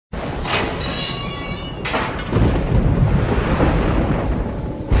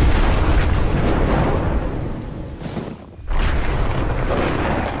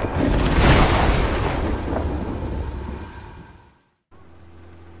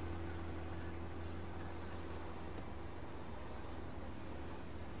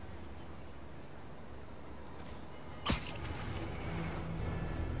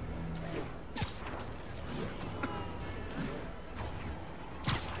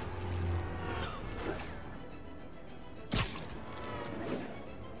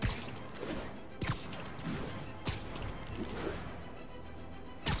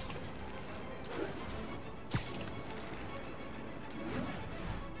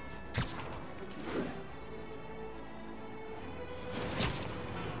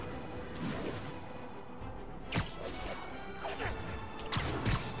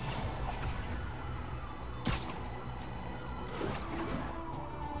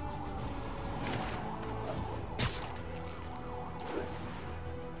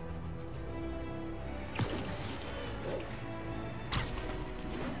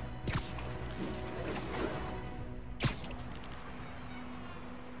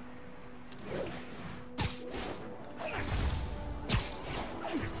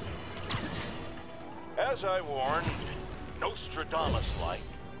as I warned, Nostradamus-like,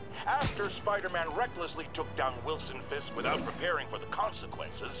 after Spider-Man recklessly took down Wilson Fisk without preparing for the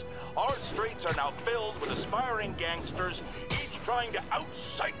consequences, our streets are now filled with aspiring gangsters, each trying to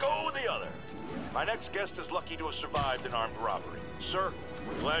out-psycho the other. My next guest is lucky to have survived an armed robbery. Sir,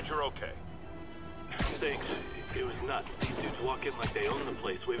 we're glad you're okay. Thanks. It was nuts. These dudes walk in like they own the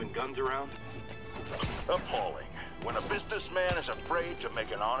place, waving guns around. Appalling. When a businessman is afraid to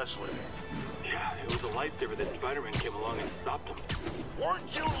make an honest living. Yeah, it was a lifesaver that Spider-Man came along and stopped him.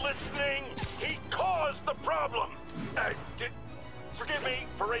 Weren't you listening? He caused the problem! Forgive me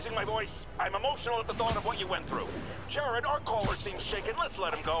for raising my voice. I'm emotional at the thought of what you went through. Jared, our caller seems shaken. Let's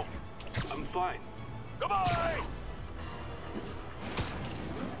let him go. I'm fine. Goodbye!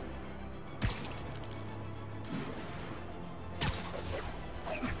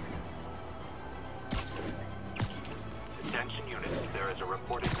 Attention units, there is a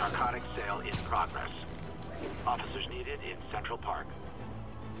reported narcotics sale in progress. Officers needed in Central Park.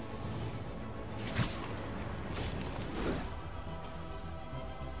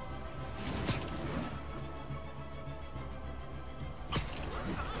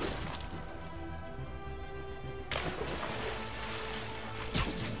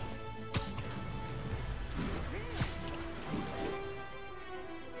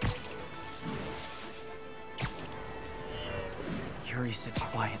 Yuri sits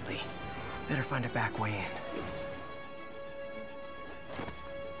quietly. Better find a back way in.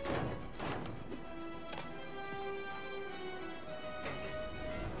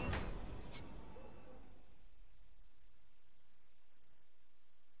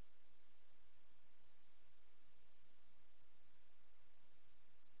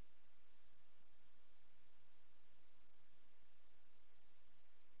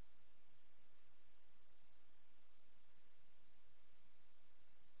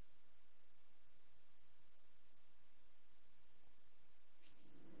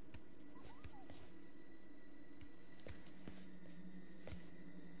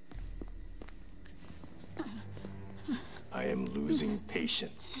 I am losing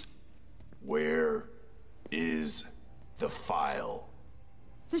patience. Where is the file?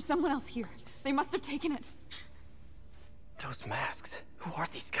 There's someone else here. They must have taken it. Those masks. Who are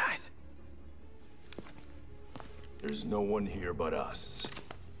these guys? There's no one here but us.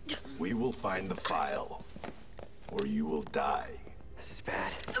 We will find the file, or you will die. This is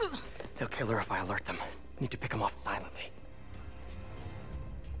bad. They'll kill her if I alert them. Need to pick them off silently.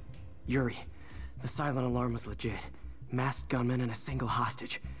 Yuri, the silent alarm was legit. Masked gunmen and a single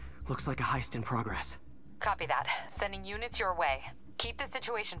hostage. Looks like a heist in progress. Copy that. Sending units your way. Keep the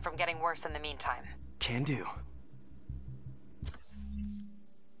situation from getting worse in the meantime. Can do.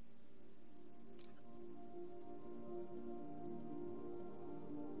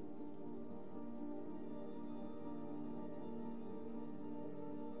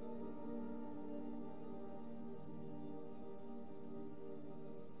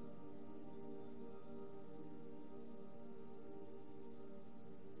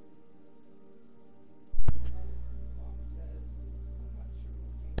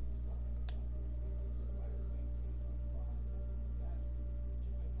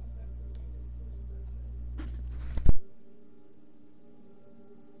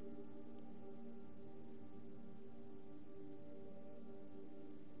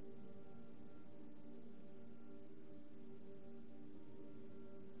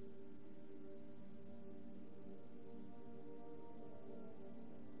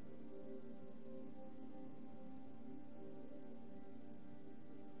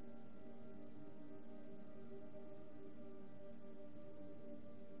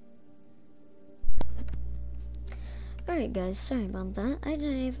 Alright guys, sorry about that. I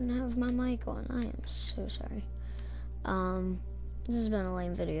didn't even have my mic on. I am so sorry. This has been a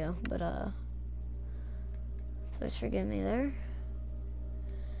lame video, but please forgive me there.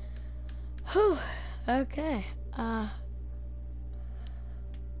 Whew, okay.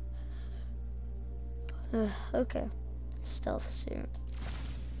 Okay. Stealth suit.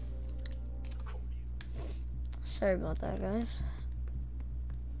 Sorry about that, guys.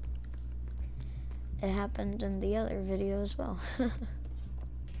 It happened in the other video as well.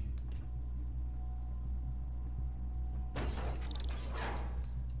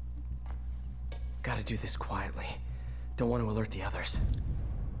 Gotta do this quietly. Don't want to alert the others.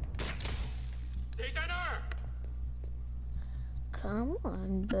 Come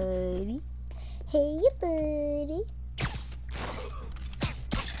on, buddy. Hey, buddy.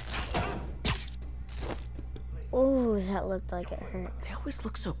 Oh, that looked like it hurt. They always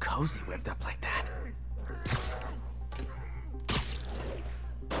look so cozy whipped up like that.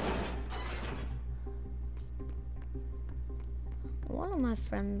 my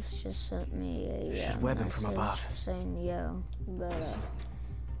friends just sent me a Should web him from above. saying yo, but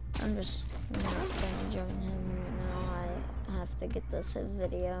I'm just not gonna join him right now. I have to get this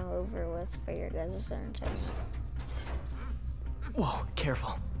video over with for your guys' entertainment. Whoa,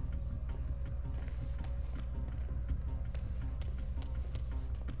 careful.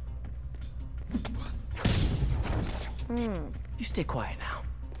 You stay quiet now.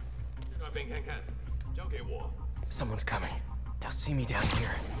 Someone's coming. They'll see me down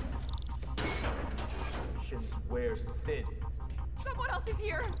here. Where's Fizz? Someone else is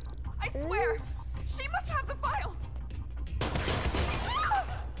here. I swear. She must have the file.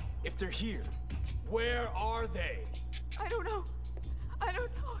 If they're here, where are they? I don't know. I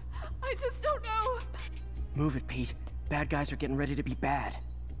don't know. I just don't know. Move it, Pete. Bad guys are getting ready to be bad.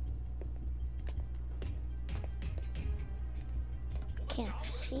 Can't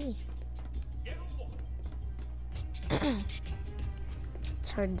see.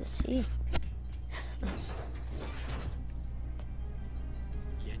 It's hard to see.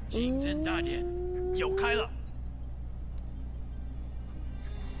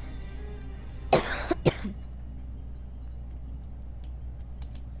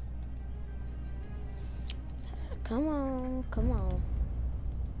 Come on, come on.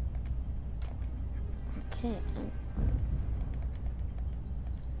 Okay.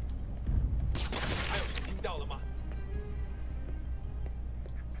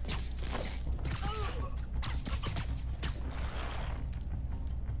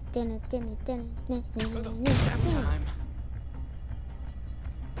 Time.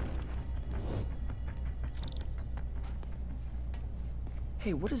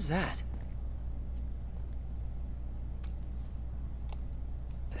 Hey, what is that?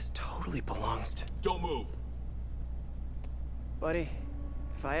 This totally belongs to... Don't move. Buddy,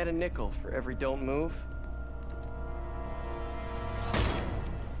 if I had a nickel for every don't move...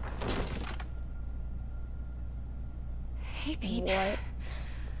 Hey, Pete. What?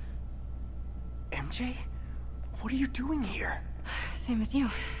 MJ? What are you doing here? Same as you.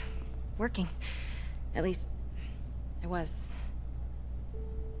 Working. At least, I was.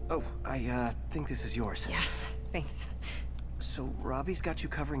 Oh, I think this is yours. Yeah, thanks. So, Robbie's got you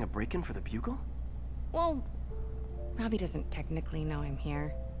covering a break-in for the Bugle? Well, Robbie doesn't technically know I'm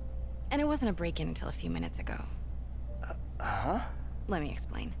here. And it wasn't a break-in until a few minutes ago. Uh-huh? Let me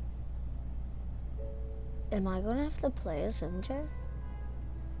explain. Am I gonna have to play as MJ?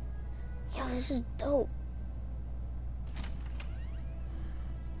 Yo, this is dope.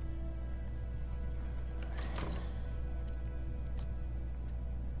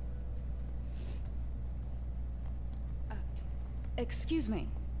 Excuse me.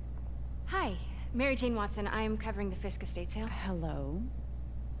 Hi, Mary Jane Watson. I'm covering the Fisk estate sale. Hello.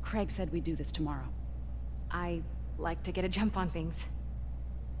 Craig said we'd do this tomorrow. I like to get a jump on things.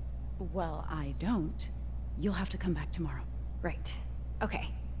 Well, I don't. You'll have to come back tomorrow. Right. Okay.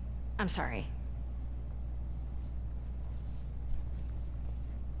 I'm sorry.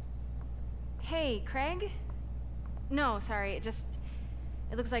 Hey, Craig? No, sorry, it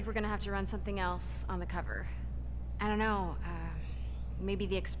looks like we're gonna have to run something else on the cover. I don't know, maybe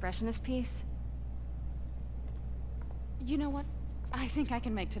the expressionist piece? You know what? I think I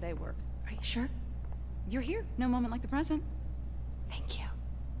can make today work. Are you sure? You're here. No moment like the present. Thank you.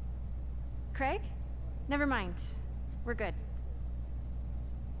 Craig? Never mind. We're good.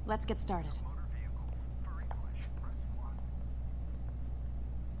 Let's get started.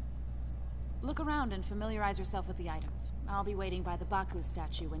 Look around and familiarize yourself with the items. I'll be waiting by the Baku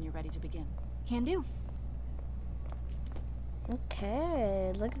statue when you're ready to begin. Can do.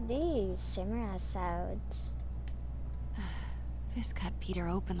 Okay, look at these samurai swords. Fisk cut Peter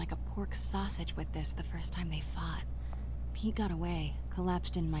open like a pork sausage with this the first time they fought. Pete got away,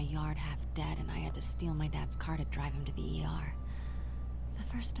 collapsed in my yard half dead, and I had to steal my dad's car to drive him to the ER. The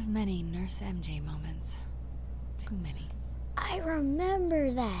first of many Nurse MJ moments. Too many. I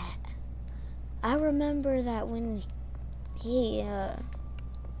remember that. I remember that when he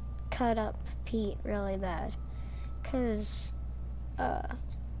cut up Pete really bad. Cause I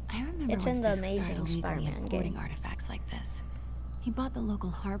remember it's when in the Fisk Amazing started illegally Spider-Man importing game. artifacts like this. He bought the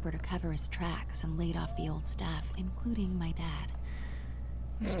local harbor to cover his tracks and laid off the old staff, including my dad.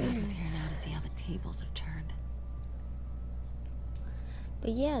 Wish Dad was here now to see how the tables have turned.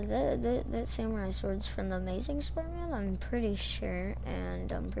 But yeah, that samurai sword's from the Amazing Spider-Man, I'm pretty sure,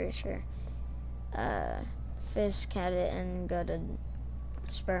 and I'm pretty sure Fisk had it and gutted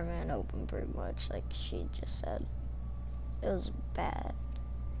Spider-Man open pretty much, like she just said. It was bad.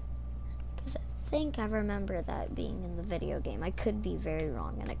 Because I think I remember that being in the video game. I could be very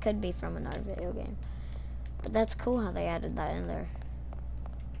wrong, and it could be from another video game. But that's cool how they added that in there.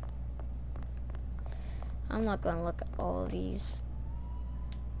 I'm not gonna look at all of these.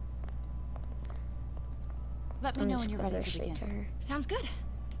 Let me I'm know just when you're gonna ready go to straight begin. to her. Sounds good.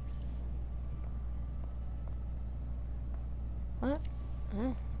 What?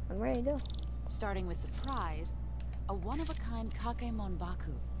 I'm ready to go. Starting with the prize, a one-of-a-kind Kakemon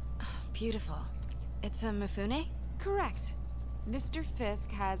Baku. Beautiful. It's a Mifune? Correct. Mr. Fisk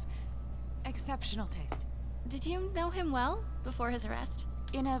has exceptional taste. Did you know him well before his arrest?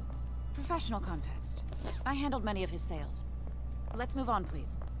 In a professional context, I handled many of his sales. Let's move on,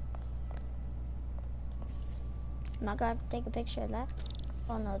 please. Am I gonna have to take a picture of that?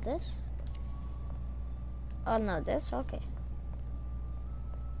 Oh no, this? Oh no, this? Okay.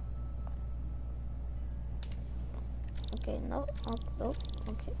 Okay, no, oh, nope,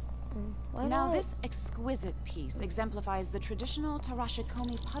 okay. Why Now not? this exquisite piece exemplifies the traditional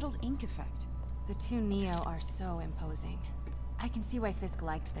Tarashikomi puddled ink effect. The two Neo are so imposing. I can see why Fisk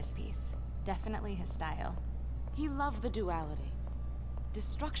liked this piece. Definitely his style. He loved the duality.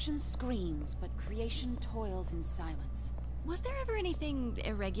 Destruction screams, but creation toils in silence. Was there ever anything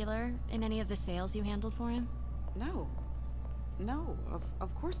irregular in any of the sales you handled for him? No. No,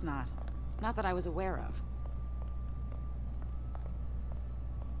 of course not. Not that I was aware of.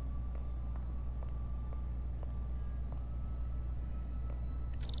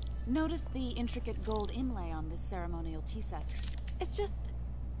 Notice the intricate gold inlay on this ceremonial tea set. It's just...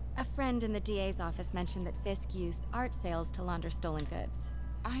 a friend in the DA's office mentioned that Fisk used art sales to launder stolen goods.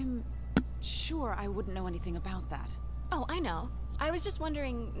 I'm sure I wouldn't know anything about that. Oh, I know. I was just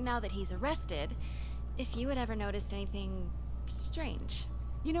wondering, now that he's arrested, if you had ever noticed anything strange.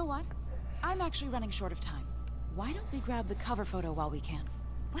 You know what? I'm actually running short of time. Why don't we grab the cover photo while we can?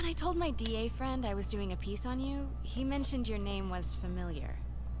 When I told my DA friend I was doing a piece on you, he mentioned your name was familiar.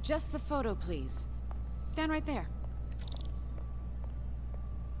 Just the photo, please. Stand right there.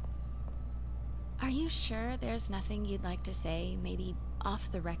 Are you sure there's nothing you'd like to say, maybe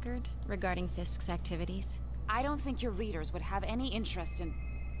off the record, regarding Fisk's activities? I don't think your readers would have any interest in...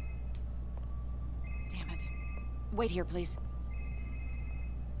 Damn it. Wait here, please.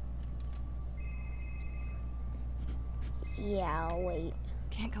 Yeah, I'll wait.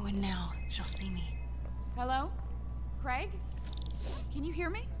 Can't go in now. She'll see me. Hello? Craig? Can you hear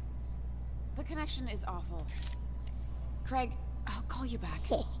me? The connection is awful. Craig, I'll call you back.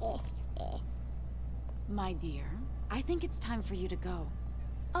 My dear, I think it's time for you to go.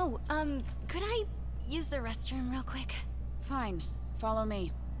 Oh, could I use the restroom real quick? Fine. Follow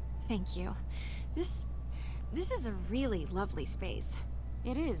me. Thank you. This is a really lovely space.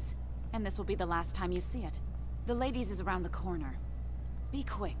 It is. And this will be the last time you see it. The ladies is around the corner. Be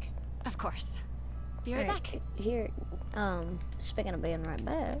quick. Of course. Be right back. Here, speaking of being right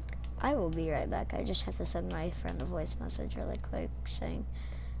back, I will be right back. I just have to send my friend a voice message really quick saying,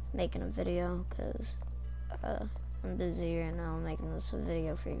 making a video, because, I'm busy right now making this a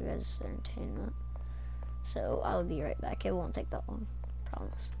video for you guys' entertainment. So, I'll be right back. It won't take that long.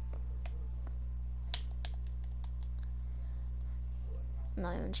 Promise. I'm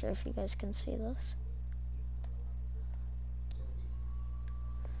not even sure if you guys can see this.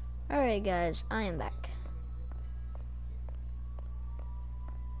 Alright guys, I am back.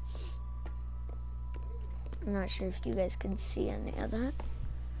 I'm not sure if you guys can see any of that.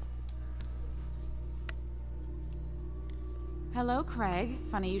 Hello, Craig.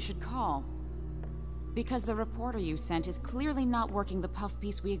 Funny you should call. Because the reporter you sent is clearly not working the puff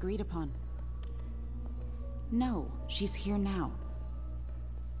piece we agreed upon. No, she's here now.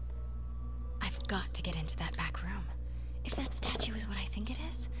 I've got to get into that back room. If that statue is what I think it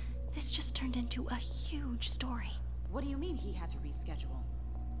is, this just turned into a huge story. What do you mean he had to reschedule?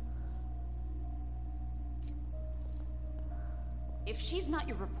 If she's not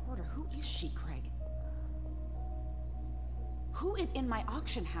your reporter, who is she, Craig? Who is in my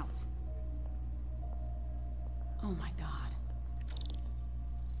auction house? Oh my god.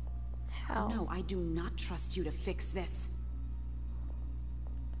 How? No, I do not trust you to fix this.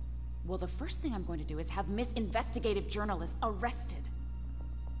 Well, the first thing I'm going to do is have Miss Investigative Journalist arrested.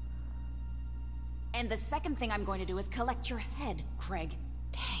 And the second thing I'm going to do is collect your head, Craig.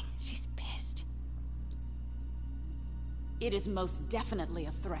 Dang, she's pissed. It is most definitely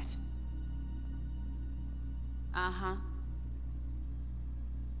a threat. Uh-huh.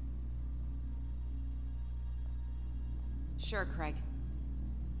 Sure, Craig.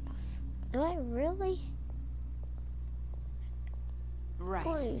 Do I really? Right.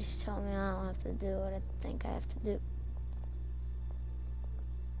 Please tell me I don't have to do what I think I have to do.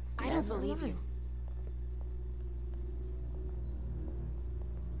 I don't believe you.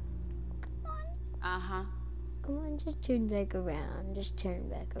 Come on. Uh-huh. Come on, just turn back around. Just turn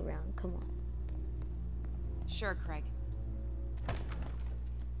back around. Come on. Sure, Craig.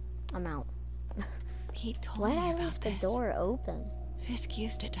 I'm out. Pete told Why'd me I about leave the this. door open? Fisk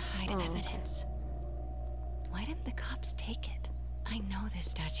used it to hide Oh, okay. evidence. Why didn't the cops take it? I know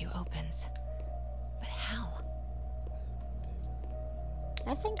this statue opens. But how?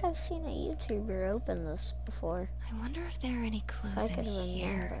 I think I've seen a YouTuber open this before. I wonder if there are any If clues I in could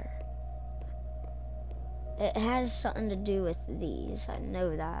here. remember. It has something to do with these. I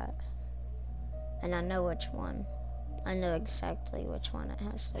know that. And I know which one. I know exactly which one it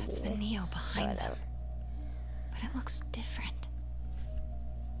has to That's do the with. Neo behind them. Whatever. But it looks different.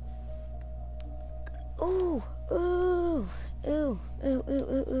 Ooh, ooh, ooh, ooh, ooh,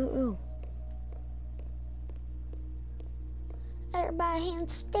 ooh, ooh, ooh. Everybody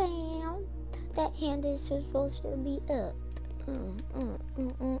hands down. That hand is supposed to be up.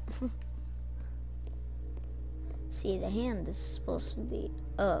 See, the hand is supposed to be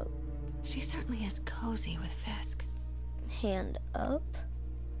up. She certainly is cozy with Fisk. Hand up.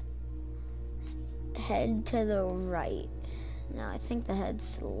 Head to the right. Now I think the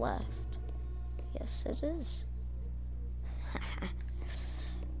head's to the left. Yes, it is.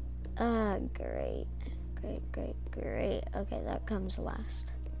 Great. Great, great, great. Okay, that comes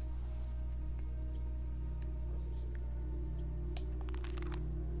last.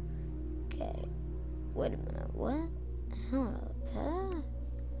 Okay. Wait a minute, what? Hold up, huh?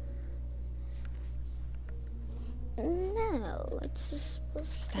 No, it's just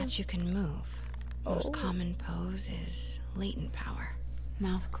supposed to... Statue can move. Most common pose is latent power.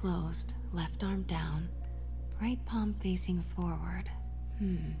 Mouth closed, left arm down, right palm facing forward.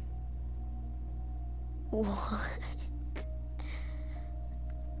 What?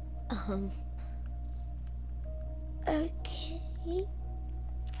 Okay.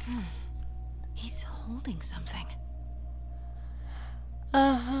 He's holding something.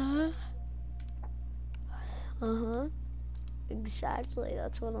 Exactly,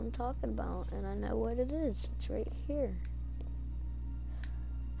 that's what I'm talking about, and I know what it is. It's right here.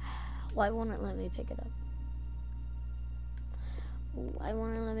 Why won't it let me pick it up? Why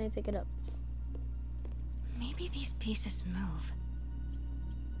won't it let me pick it up? Maybe these pieces move.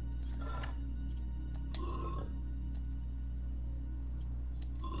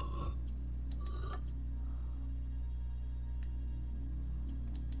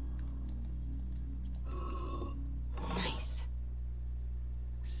 Nice.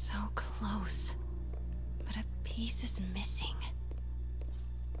 So close. But a piece is missing.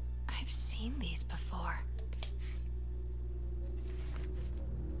 I've seen these before.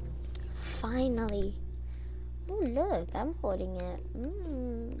 Finally. Oh, look, I'm holding it.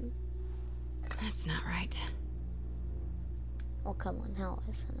 That's not right. Oh, come on, how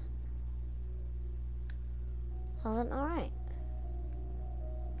isn't it? How's it not right?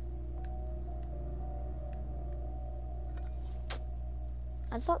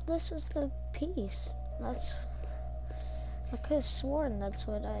 I thought this was the piece. I could have sworn that's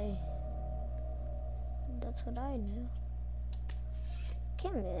what I knew.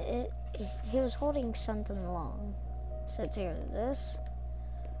 Can't be, he was holding something long. So it's either this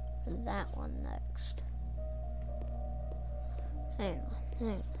or that one next. Hang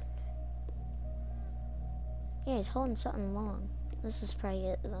on. Yeah, he's holding something long. This is probably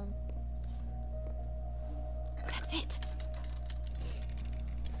it then. That's it.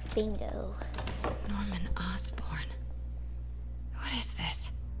 Bingo. Norman Osborn. What is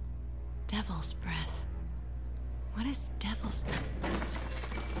this? Devil's breath. What is devil's...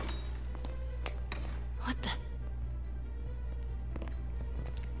 What the...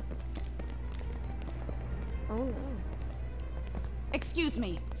 Oh no. Excuse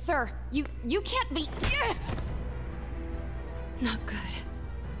me, sir. You can't be... Not good.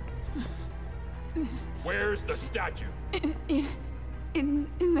 Where's the statue? In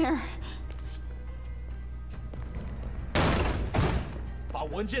there. 把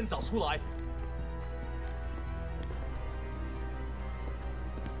文件找出来。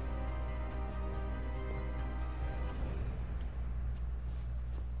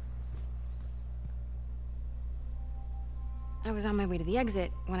 I was on my way to the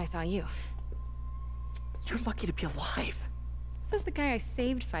exit when I saw you. You're lucky to be alive. Says the guy I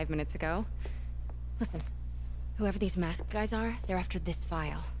saved 5 minutes ago. Listen, whoever these masked guys are, they're after this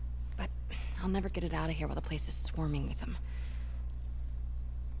file. But I'll never get it out of here while the place is swarming with them.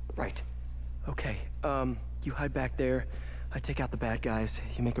 Right. Okay, you hide back there. I take out the bad guys.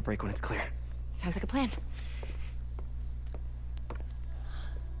 You make a break when it's clear. Sounds like a plan.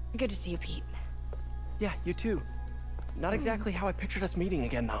 Good to see you, Pete. Yeah, you too. Not exactly how I pictured us meeting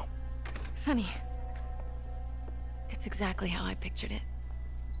again, though. Funny. It's exactly how I pictured it.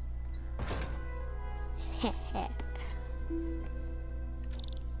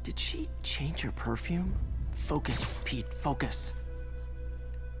 Did she change her perfume? Focus, Pete, focus.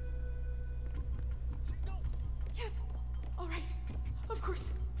 Yes. All right. Of course.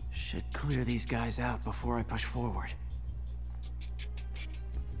 Should clear these guys out before I push forward.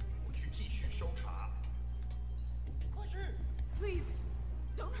 Please,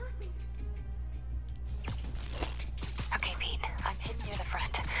 don't hurt me. Okay, Pete. I'm hidden near the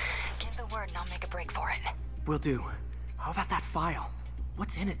front. Give the word and I'll make a break for it. Will do. How about that file?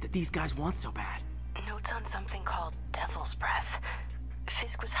 What's in it that these guys want so bad? Notes on something called Devil's Breath.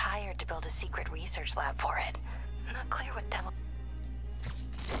 Fisk was hired to build a secret research lab for it. Not clear what devil...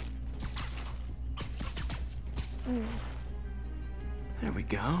 There we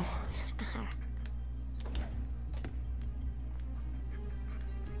go.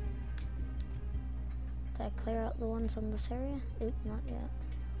 Did I clear out the ones in this area? Oop, not yet.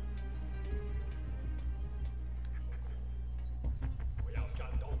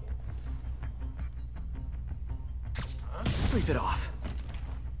 Sleep it off.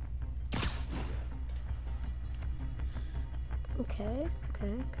 Okay.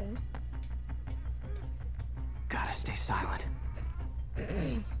 Gotta stay silent.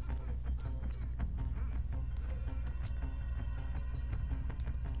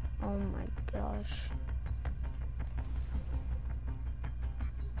 Oh my gosh.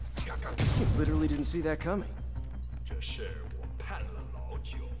 Literally didn't see that coming. 这事我盼了老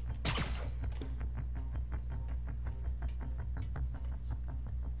久。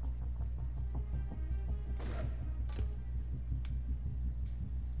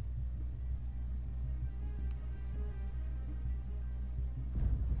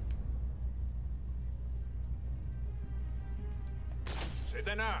谁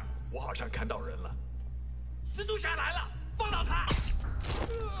在那儿？我好像看到人了。蜘蛛侠来了，放倒他！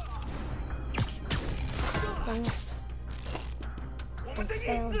 Dang it. 我们的意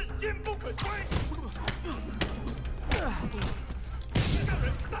志坚不可摧。让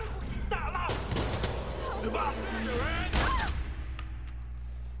人大呼大闹。死吧！有人！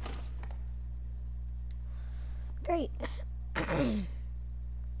 Great.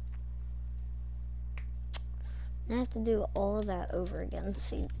 I have to do all of that over again.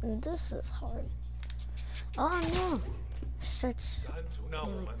 See, this is hard. Oh no! It starts 拦阻挠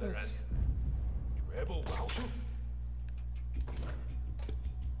我 like 们的人， this. 绝不饶恕。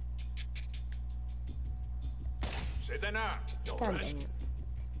谁在那儿？有 God 人！ dang it.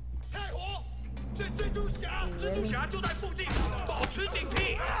 开火！是蜘蛛侠！蜘蛛侠就在附近，保持警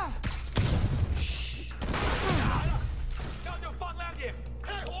惕！来了，那就放亮点！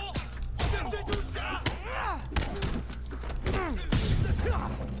开火！是蜘蛛侠！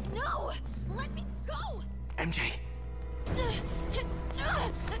 No! Let me go! MJ,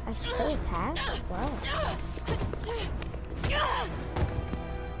 I still pass? Wow.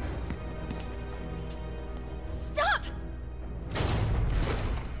 Stop!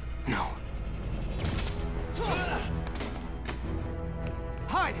 no.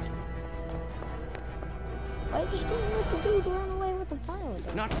 Hide! Why just gonna let the dude run away with the file?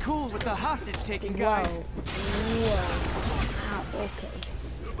 Though? Not cool with the hostage-taking Whoa. guys. Whoa. Ow, okay.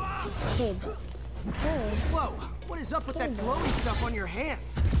 Okay, but... Okay. Whoa, what is up with that glowy stuff on your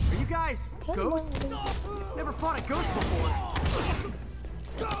hands? Are you guys Okay, ghosts? well, Never fought a ghost before.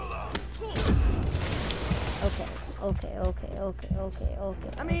 Okay.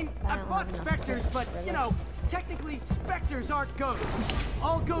 I mean, I I've don't fought have enough specters, perks but, for you this. know, technically specters aren't ghosts.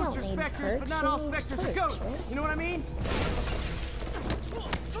 All ghosts are don't need specters, but perks, not who all needs specters are perks, ghosts. right? You know what I mean?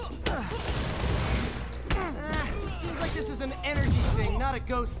 Seems like this is an energy thing, not a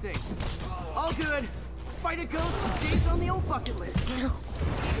ghost thing. All good. Fight a ghost stays on the old bucket list.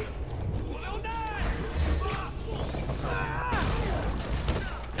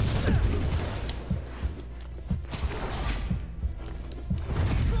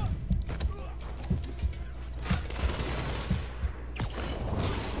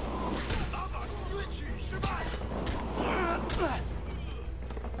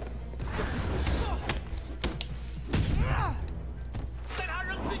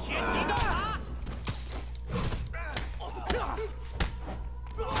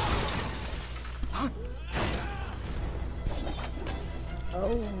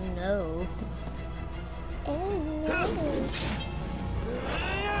 Oh no. Oh no.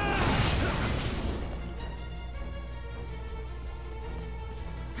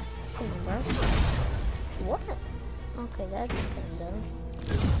 Come on, bro. What? Okay, that's kind of dumb.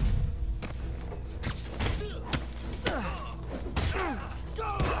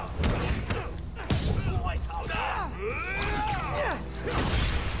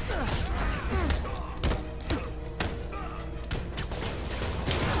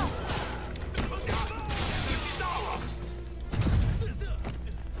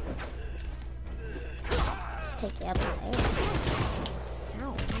 take you out of my air.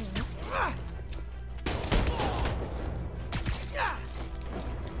 Ow, man.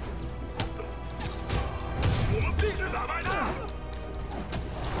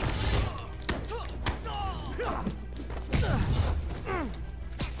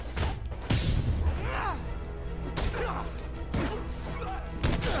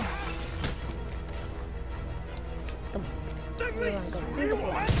 We're gonna go through the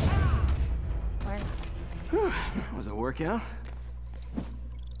glass. Or not. Was it a workout?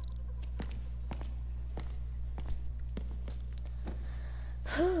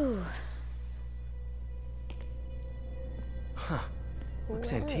 Whew. Huh.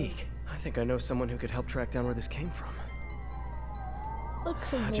 Looks antique. I think I know someone who could help track down where this came from.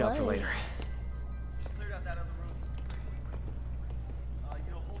 Looks A job for later.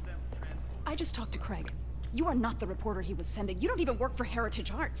 I just talked to Craig. You are not the reporter he was sending. You don't even work for Heritage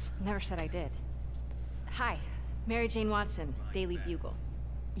Arts. Never said I did. Hi, Mary Jane Watson, Daily Bugle.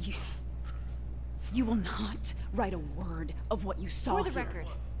 You will not write a word of what you saw For the here. record,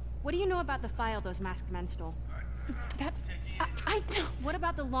 what do you know about the file those masked men stole? I don't... What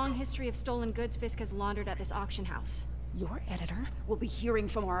about the long history of stolen goods Fisk has laundered at this auction house? Your editor will be hearing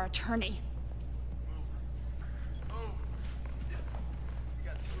from our attorney.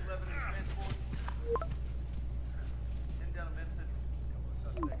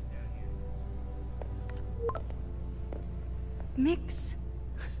 Mix?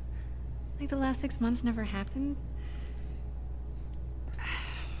 Like the last 6 months never happened?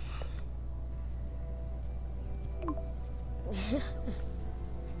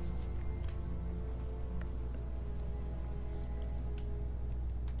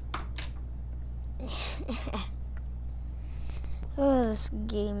 Oh, this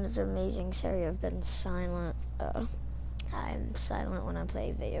game is amazing. Sorry, I've been silent. I'm silent when I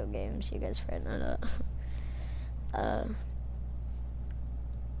play video games. You guys probably know that.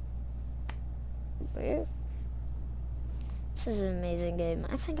 But yeah. This is an amazing game.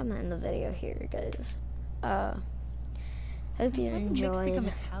 I think I'm gonna end the video here, guys. Hope you enjoyed.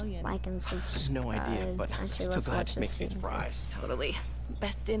 Like and subscribe. No idea, but I'm Actually, still let's glad watch to this make these scene fries. first. Totally.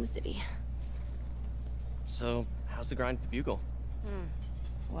 Best in the city. So, how's the grind at the Bugle?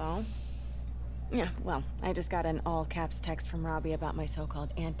 Well, I just got an all-caps text from Robbie about my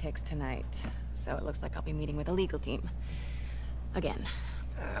so-called antics tonight. So it looks like I'll be meeting with a legal team. Again.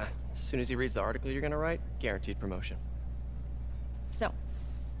 As soon as he reads the article you're gonna write, guaranteed promotion. So,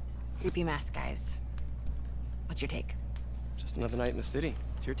 creepy mask guys. What's your take? Just another night in the city.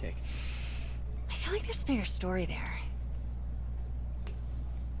 What's your take? I feel like there's a bigger story there.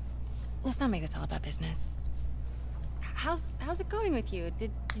 Let's not make this all about business. How's it going with you?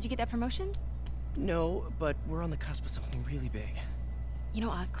 Did you get that promotion? No, but we're on the cusp of something really big. You know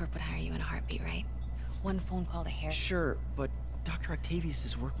Oscorp would hire you in a heartbeat, right? One phone call to hair. Sure, but Dr.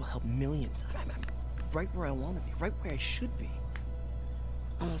 Octavius' work will help millions. I'm right where I want to be, right where I should be.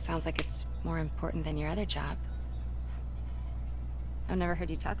 Almost sounds like it's more important than your other job. I've never heard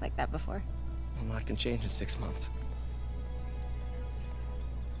you talk like that before. A lot can change in 6 months.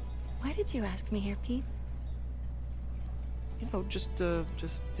 Why did you ask me here, Pete? You know, just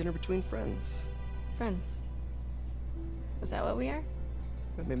dinner between friends. Friends. Is that what we are?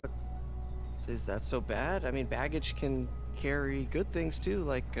 I mean, is that so bad? I mean, baggage can carry good things too,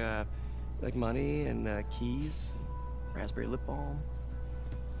 like money and keys, raspberry lip balm.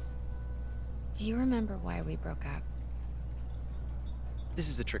 Do you remember why we broke up? This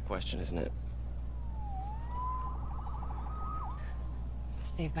is a trick question, isn't it?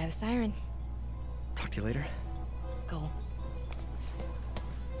 Saved by the siren. Talk to you later. Go.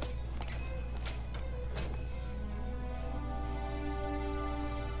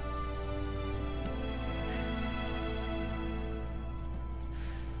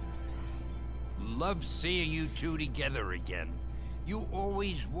 Love seeing you two together again. You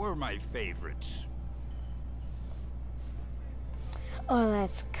always were my favorites. Oh,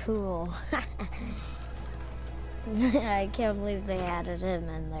 that's cool. I can't believe they added him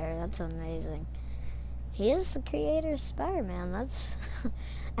in there. That's amazing. He is the creator of Spider-Man. That's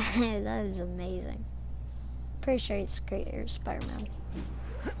that is amazing. Pretty sure he's the creator of Spider-Man.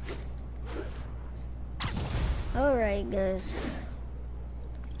 Alright, guys.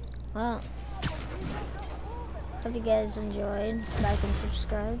 Well, hope you guys enjoyed. Like and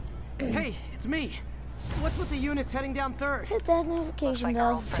subscribe. Hey, it's me. What's with the units heading down third? Hit that notification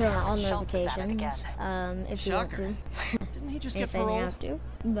bell. Turn on all notifications. If you want to. Didn't he just get Yes, I may paroled? have to,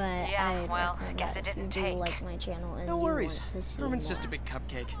 but Yeah, well, recommend I guess that it didn't if you do take. like my channel and No you worries. want to see Herman's more just a big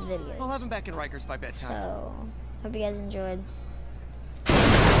cupcake. videos. We'll have him back in Rikers by bedtime. So, hope you guys enjoyed.